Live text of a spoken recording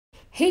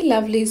Hey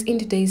lovelies, in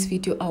today's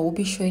video I will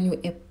be showing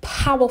you a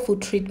powerful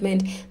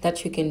treatment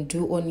that you can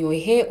do on your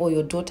hair or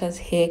your daughter's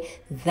hair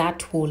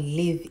that will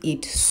leave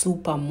it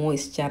super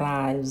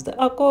moisturized.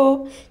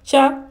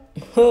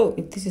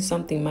 If this is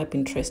something you might be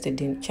interested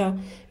in,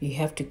 you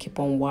have to keep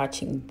on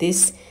watching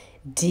this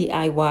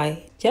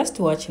DIY. Just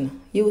watch now,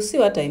 you will see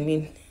what I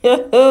mean.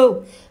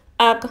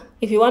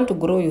 If you want to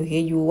grow your hair,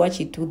 you watch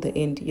it to the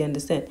end, you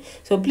understand?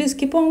 So please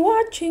keep on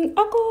watching.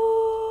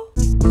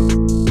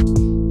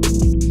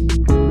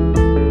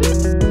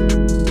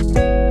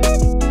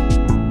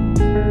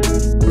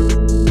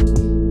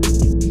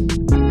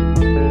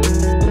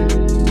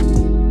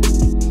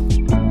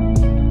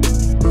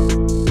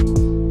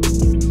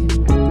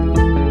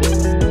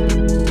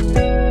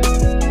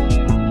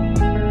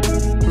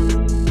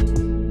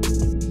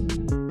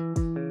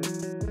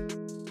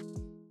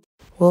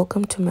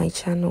 Welcome to my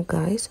channel,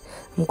 guys.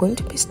 I'm going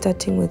to be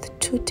starting with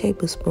 2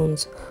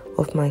 tablespoons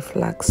of my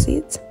flax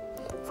seeds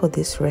for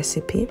this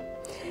recipe,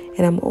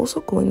 and I'm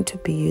also going to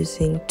be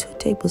using 2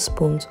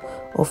 tablespoons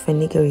of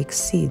fenugreek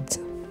seeds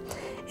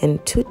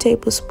and 2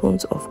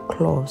 tablespoons of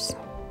cloves,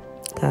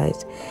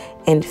 guys,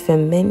 and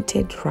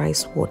fermented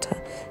rice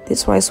water.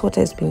 This rice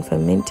water has been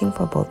fermenting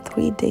for about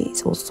 3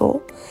 days or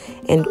so,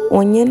 and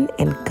onion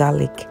and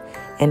garlic.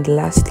 And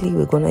lastly,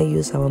 we're gonna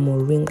use our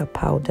moringa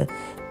powder,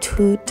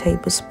 2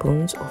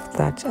 tablespoons of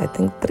that, I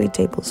think 3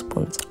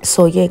 tablespoons.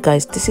 So yeah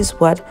guys, this is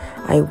what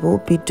I will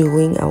be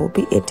doing. I will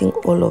be adding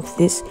all of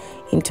this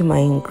into my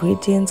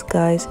ingredients,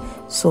 guys,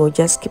 so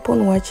just keep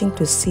on watching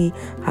to see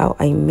how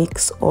I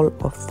mix all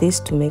of this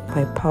to make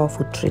my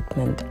powerful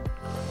treatment.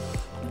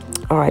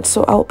 All right,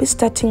 so I'll be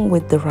starting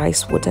with the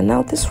rice water.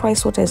 Now this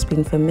rice water has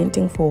been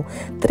fermenting for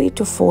 3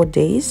 to 4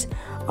 days.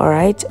 All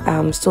right,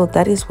 so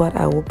that is what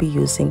I will be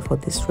using for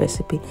this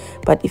recipe.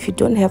 But if you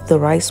don't have the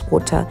rice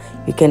water,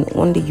 you can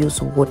only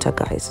use water,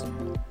 guys.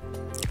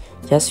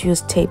 Just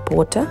use tap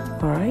water.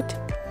 All right,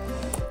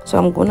 so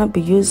I'm gonna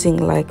be using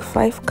like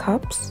 5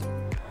 cups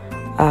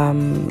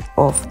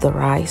of the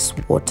rice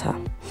water,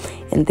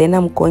 and then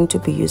I'm going to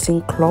be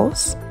using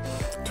cloves,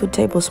 2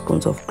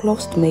 tablespoons of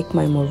cloves to make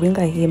my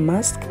moringa hair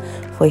mask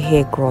for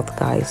hair growth,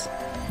 guys.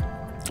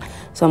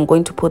 So I'm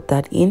going to put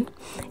that in,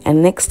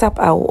 and next up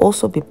I will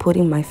also be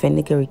putting my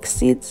fenugreek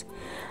seeds,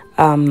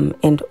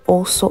 and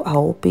also I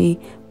will be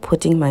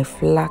putting my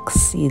flax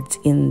seeds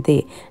in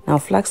there. Now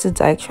flax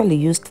seeds, I actually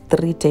used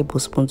 3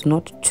 tablespoons,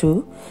 not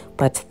 2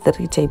 but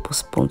 3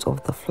 tablespoons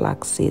of the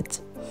flax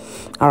seeds.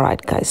 All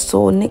right guys,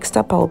 so next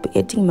up I will be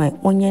adding my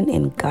onion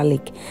and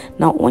garlic.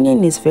 Now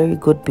onion is very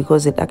good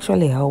because it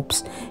actually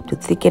helps to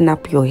thicken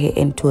up your hair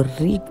and to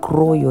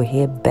regrow your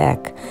hair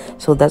back,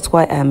 so that's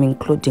why I'm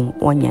including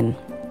onion.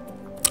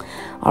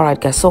 All right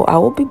guys, so I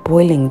will be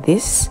boiling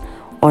this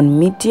on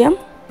medium,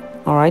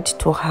 all right,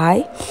 to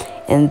high,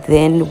 and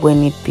then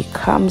when it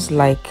becomes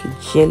like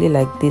jelly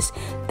like this,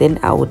 then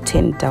I will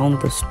turn down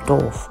the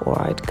stove. All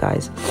right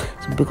guys,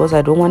 so because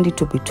I don't want it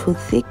to be too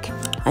thick,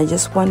 I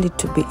just want it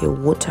to be a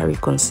watery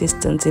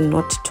consistency,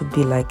 not to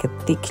be like a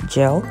thick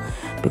gel,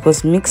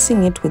 because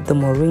mixing it with the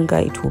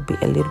moringa, it will be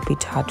a little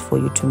bit hard for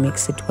you to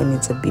mix it when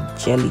it's a bit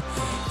jelly.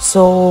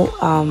 So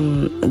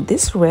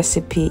this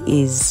recipe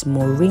is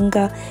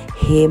moringa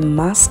hair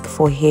mask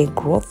for hair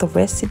growth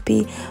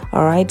recipe.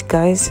 All right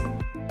guys,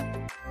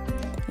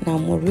 now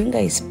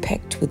moringa is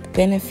packed with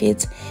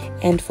benefits,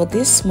 and for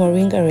this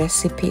moringa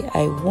recipe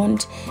I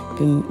won't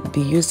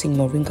be using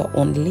moringa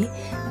only.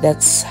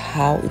 That's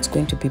how it's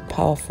going to be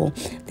powerful.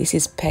 This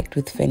is packed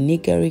with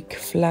fenugreek,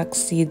 flax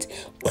seeds,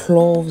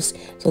 cloves.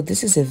 So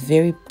this is a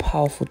very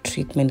powerful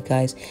treatment,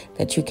 guys,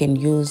 that you can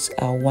use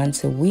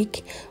once a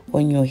week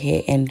on your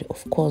hair, and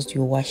of course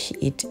you wash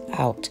it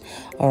out.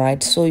 All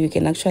right, so you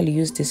can actually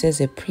use this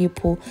as a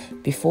pre-poo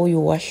before you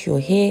wash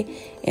your hair,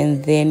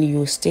 and then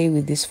you stay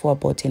with this for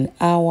about an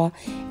hour,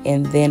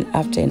 and then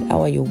after an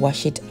hour you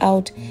wash it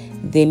out,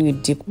 then you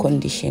deep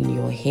condition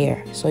your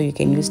hair. So you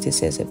can use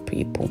this as a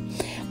pre-poo.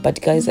 But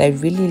guys, I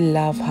really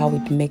love how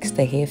it makes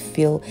the hair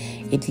feel.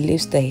 It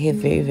leaves the hair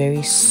very,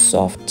 very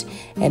soft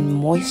and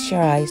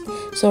moisturized.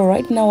 So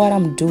right now what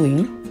I'm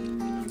doing,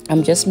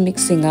 I'm just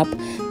mixing up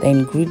the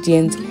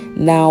ingredients.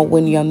 Now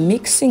when you're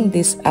mixing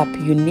this up,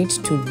 you need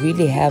to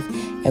really have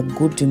a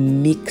good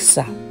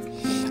mixer.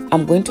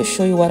 I'm going to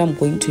show you what I'm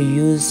going to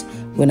use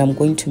when I'm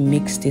going to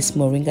mix this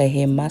moringa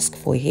hair mask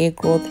for hair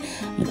growth.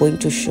 I'm going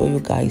to show you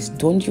guys.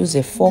 Don't use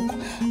a fork.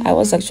 I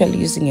was actually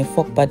using a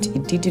fork, but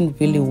it didn't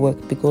really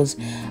work because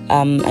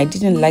I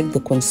didn't like the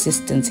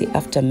consistency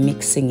after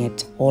mixing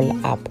it all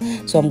up.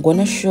 So I'm going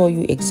to show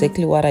you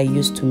exactly what I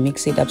used to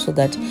mix it up so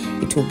that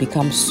it will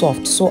become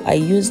soft. So I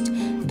used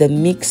the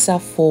mixer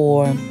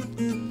for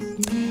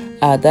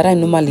that I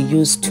normally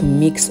use to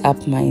mix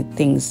up my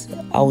things.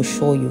 I'll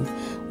show you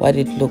what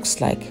it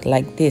looks like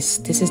this.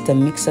 This is the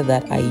mixer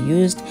that I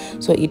used,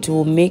 so it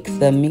will make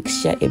the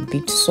mixture a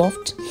bit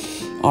soft.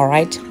 All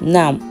right,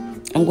 now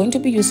I'm going to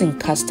be using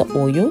castor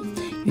oil.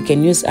 You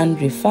can use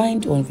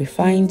unrefined or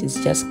refined,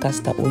 it's just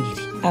castor oil.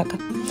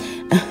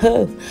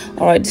 All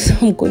right, so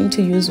I'm going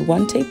to use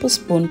 1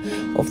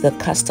 tablespoon of the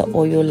castor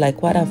oil.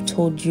 Like what I've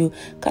told you,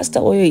 castor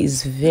oil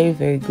is very,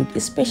 very good,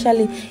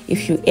 especially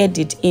if you add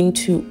it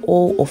into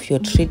all of your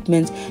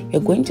treatments.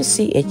 You're going to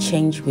see a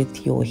change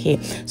with your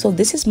hair. So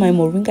this is my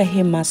Moringa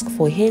hair mask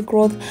for hair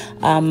growth.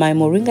 My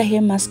Moringa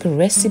hair mask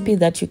recipe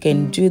that you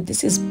can do.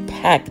 This is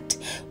packed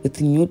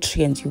with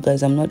nutrients, you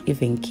guys. I'm not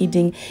even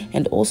kidding.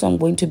 And also I'm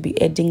going to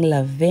be adding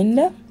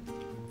lavender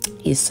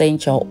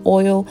essential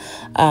oil,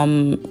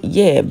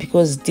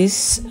 because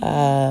this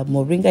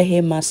Moringa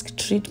hair mask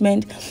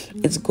treatment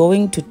is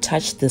going to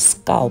touch the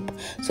scalp.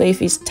 So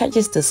if it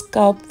touches the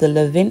scalp, the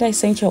lavender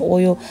essential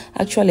oil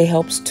actually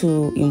helps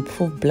to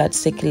improve blood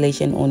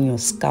circulation on your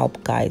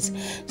scalp, guys.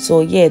 So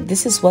yeah,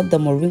 this is what the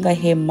Moringa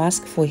hair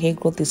mask for hair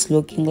growth is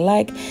looking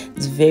like.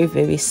 It's very,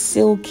 very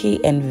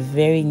silky and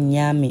very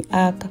yummy.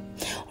 All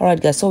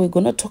right, guys, so we're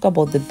going to talk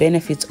about the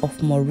benefits of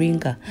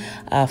Moringa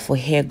for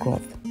hair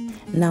growth.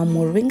 Now,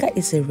 Moringa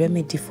is a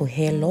remedy for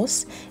hair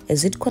loss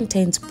as it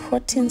contains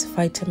proteins,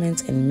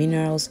 vitamins, and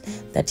minerals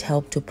that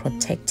help to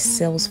protect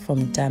cells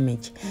from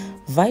damage.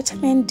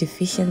 Vitamin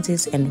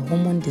deficiencies and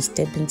hormone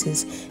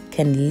disturbances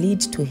can lead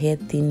to hair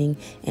thinning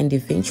and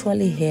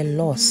eventually hair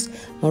loss.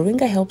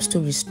 Moringa helps to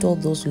restore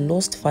those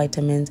lost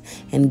vitamins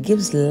and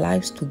gives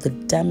life to the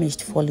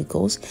damaged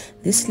follicles.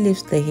 This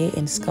leaves the hair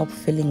and scalp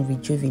feeling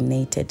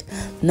rejuvenated.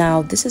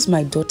 Now, this is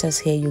my daughter's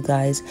hair, you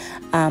guys,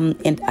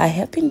 and I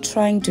have been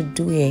trying to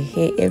do her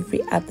hair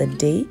every other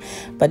day,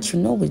 but you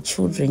know, with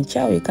children,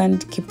 child, you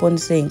can't keep on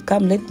saying,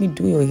 come, let me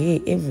do your hair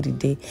every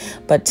day.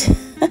 But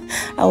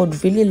I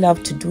would really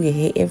love to do her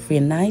hair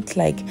every night.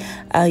 Like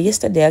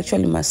yesterday, I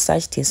actually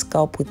massaged her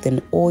scalp with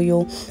an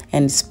oil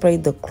and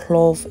sprayed the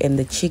clove and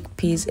the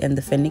chickpeas and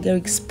the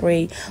fenugreek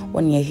spray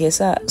on your hair.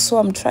 So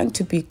I'm trying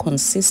to be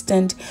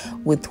consistent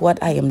with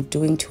what I am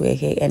doing to her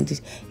hair, and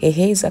her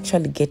hair is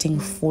actually getting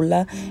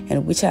fuller,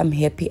 and which I'm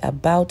happy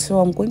about. So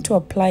I'm going to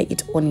apply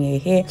it on her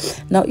hair.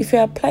 Now, if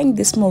you're applying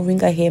this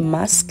Moringa hair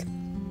mask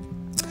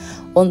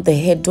on the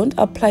hair, don't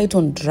apply it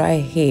on dry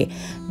hair,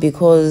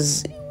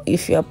 because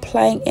if you're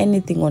applying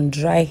anything on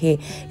dry hair,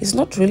 it's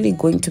not really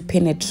going to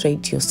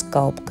penetrate your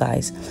scalp,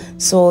 guys.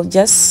 So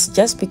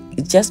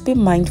just be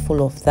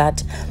mindful of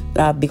that,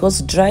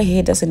 because dry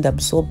hair doesn't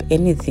absorb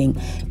anything.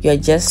 You're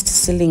just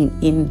sealing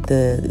in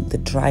the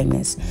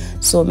dryness.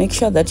 So make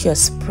sure that you're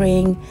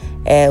spraying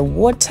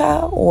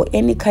water or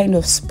any kind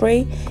of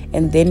spray,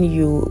 and then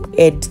you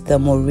add the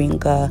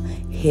Moringa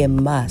hair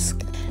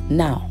mask.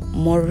 Now,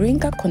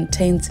 Moringa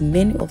contains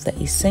many of the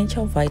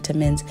essential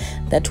vitamins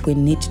that we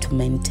need to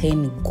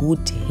maintain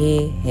good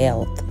hair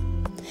health.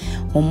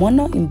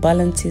 Hormonal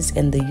imbalances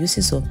and the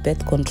uses of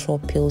birth control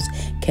pills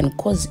can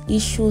cause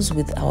issues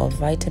with our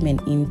vitamin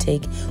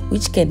intake,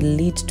 which can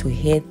lead to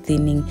hair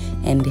thinning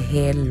and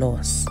hair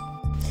loss.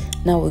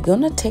 Now we're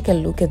going to take a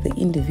look at the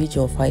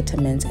individual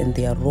vitamins and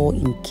their role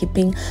in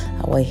keeping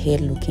our hair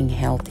looking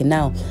healthy.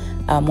 Now,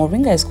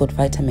 Moringa has got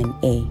vitamin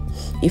A.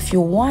 If you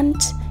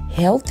want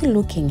healthy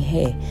looking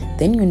hair,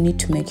 then you need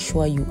to make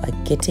sure you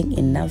are getting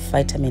enough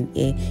vitamin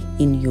A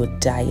in your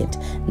diet.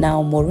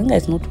 Now, Moringa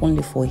is not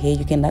only for hair,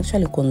 you can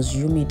actually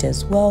consume it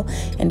as well.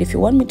 And if you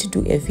want me to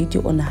do a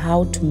video on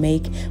how to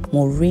make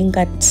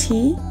Moringa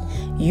tea,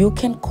 you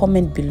can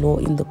comment below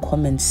in the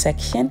comment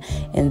section,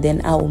 and then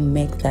I will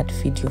make that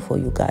video for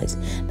you guys.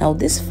 Now,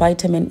 this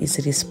vitamin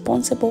is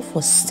responsible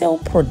for cell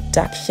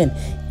production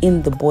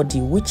in the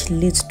body, which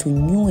leads to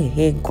new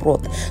hair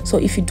growth. So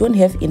if you don't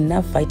have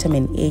enough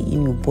vitamin A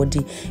in your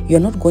body, you're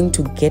not going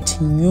to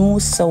get new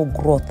cell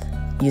growth,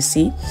 you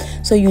see.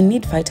 So you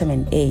need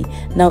vitamin A.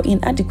 Now,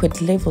 inadequate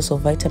levels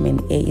of vitamin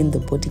A in the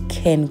body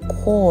can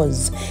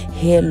cause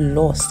hair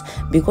loss,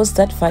 because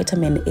that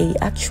vitamin A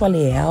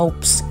actually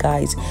helps,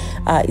 guys.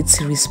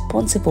 It's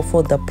responsible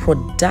for the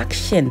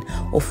production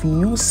of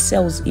new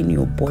cells in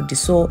your body.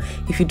 So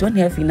if you don't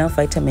have enough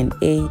vitamin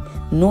A,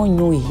 no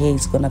new hair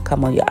is gonna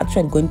come out. You're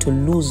actually going to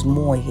lose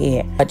more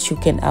hair. But you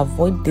can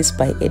avoid this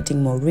by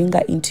adding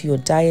Moringa into your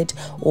diet,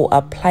 or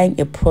applying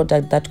a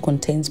product that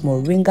contains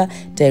Moringa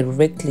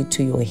directly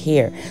to your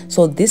hair.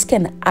 So this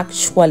can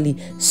actually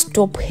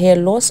stop hair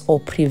loss or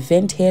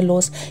prevent hair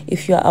loss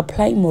if you are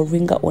applying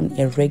Moringa on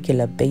a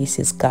regular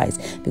basis,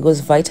 guys,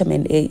 because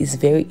vitamin A is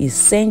very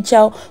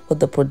essential for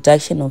the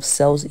production of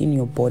cells in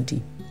your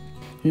body.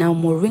 Now,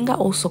 Moringa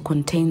also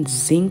contains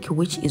zinc,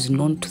 which is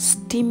known to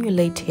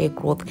stimulate hair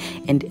growth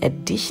and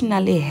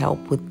additionally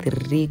help with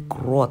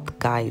regrowth,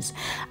 guys.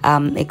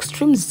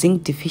 Extreme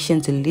zinc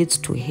deficiency leads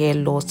to hair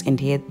loss and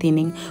hair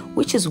thinning,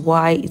 which is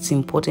why it's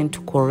important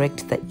to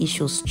correct the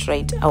issue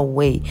straight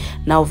away.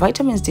 Now,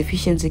 vitamins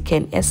deficiency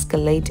can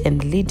escalate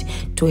and lead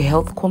to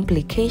health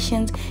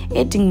complications.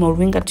 Adding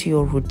Moringa to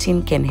your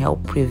routine can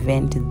help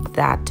prevent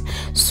that.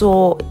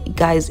 So,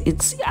 guys,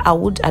 I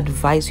would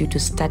advise you to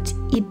start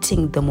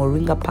eating the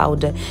moringa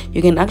powder.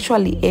 You can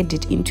actually add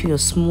it into your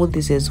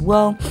smoothies as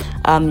well.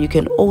 You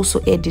can also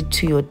add it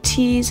to your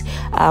teas.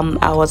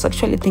 I was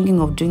actually thinking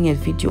of doing a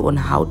video on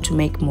how to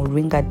make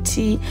moringa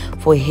tea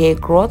for hair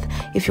growth.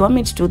 If you want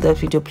me to do that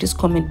video, please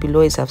comment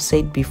below, as I've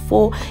said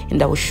before,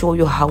 and I will show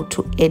you how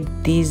to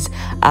add these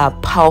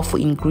powerful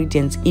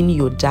ingredients in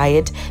your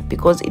diet,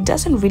 because it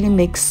doesn't really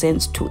make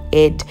sense to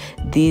add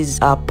these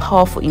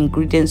powerful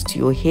ingredients to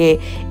your hair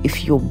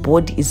if your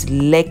body is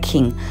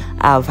lacking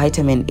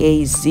vitamin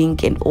A,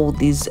 zinc, and all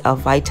these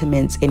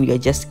vitamins, and you're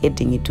just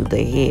adding it to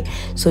the hair.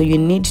 So you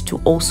need to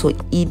also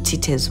eat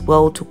it as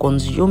well, to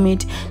consume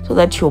it, so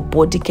that your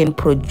body can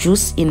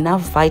produce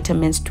enough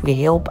vitamins to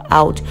help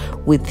out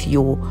with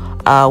your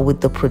with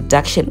the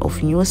production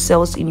of new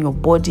cells in your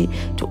body,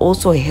 to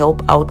also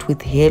help out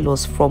with hair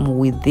loss from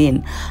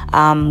within.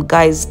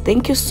 Guys,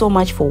 thank you so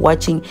much for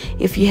watching.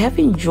 If you have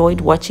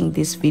enjoyed watching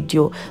this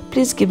video,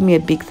 please give me a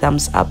big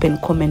thumbs up and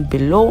comment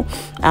below,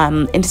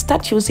 and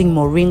start using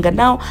moringa.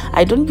 Now,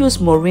 I don't use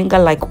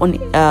moringa like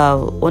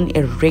on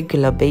a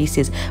regular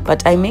basis,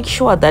 but I make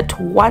sure that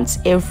once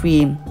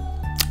every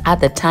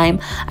other time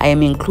I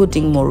am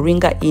including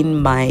moringa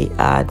in my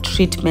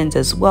treatments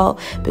as well,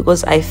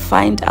 because I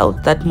find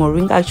out that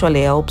moringa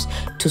actually helps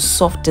to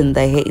soften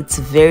the hair. It's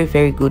very,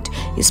 very good,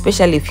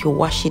 especially if you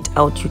wash it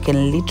out. You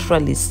can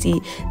literally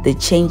see the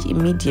change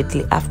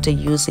immediately after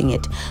using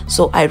it.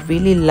 So I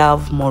really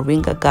love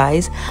moringa,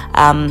 guys.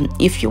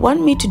 If you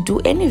want me to do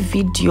any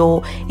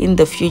video in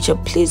the future,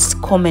 please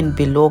comment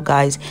below,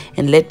 guys,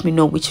 and let me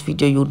know which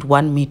video you'd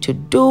want me to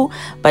do.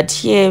 But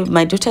here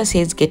my daughter's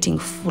hair is getting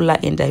fuller,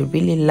 and I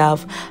really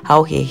love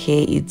how her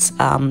hair is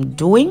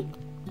doing.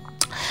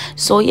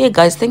 So yeah,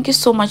 guys, thank you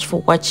so much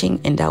for watching,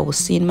 and I will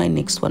see you in my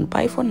next one.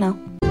 Bye for now.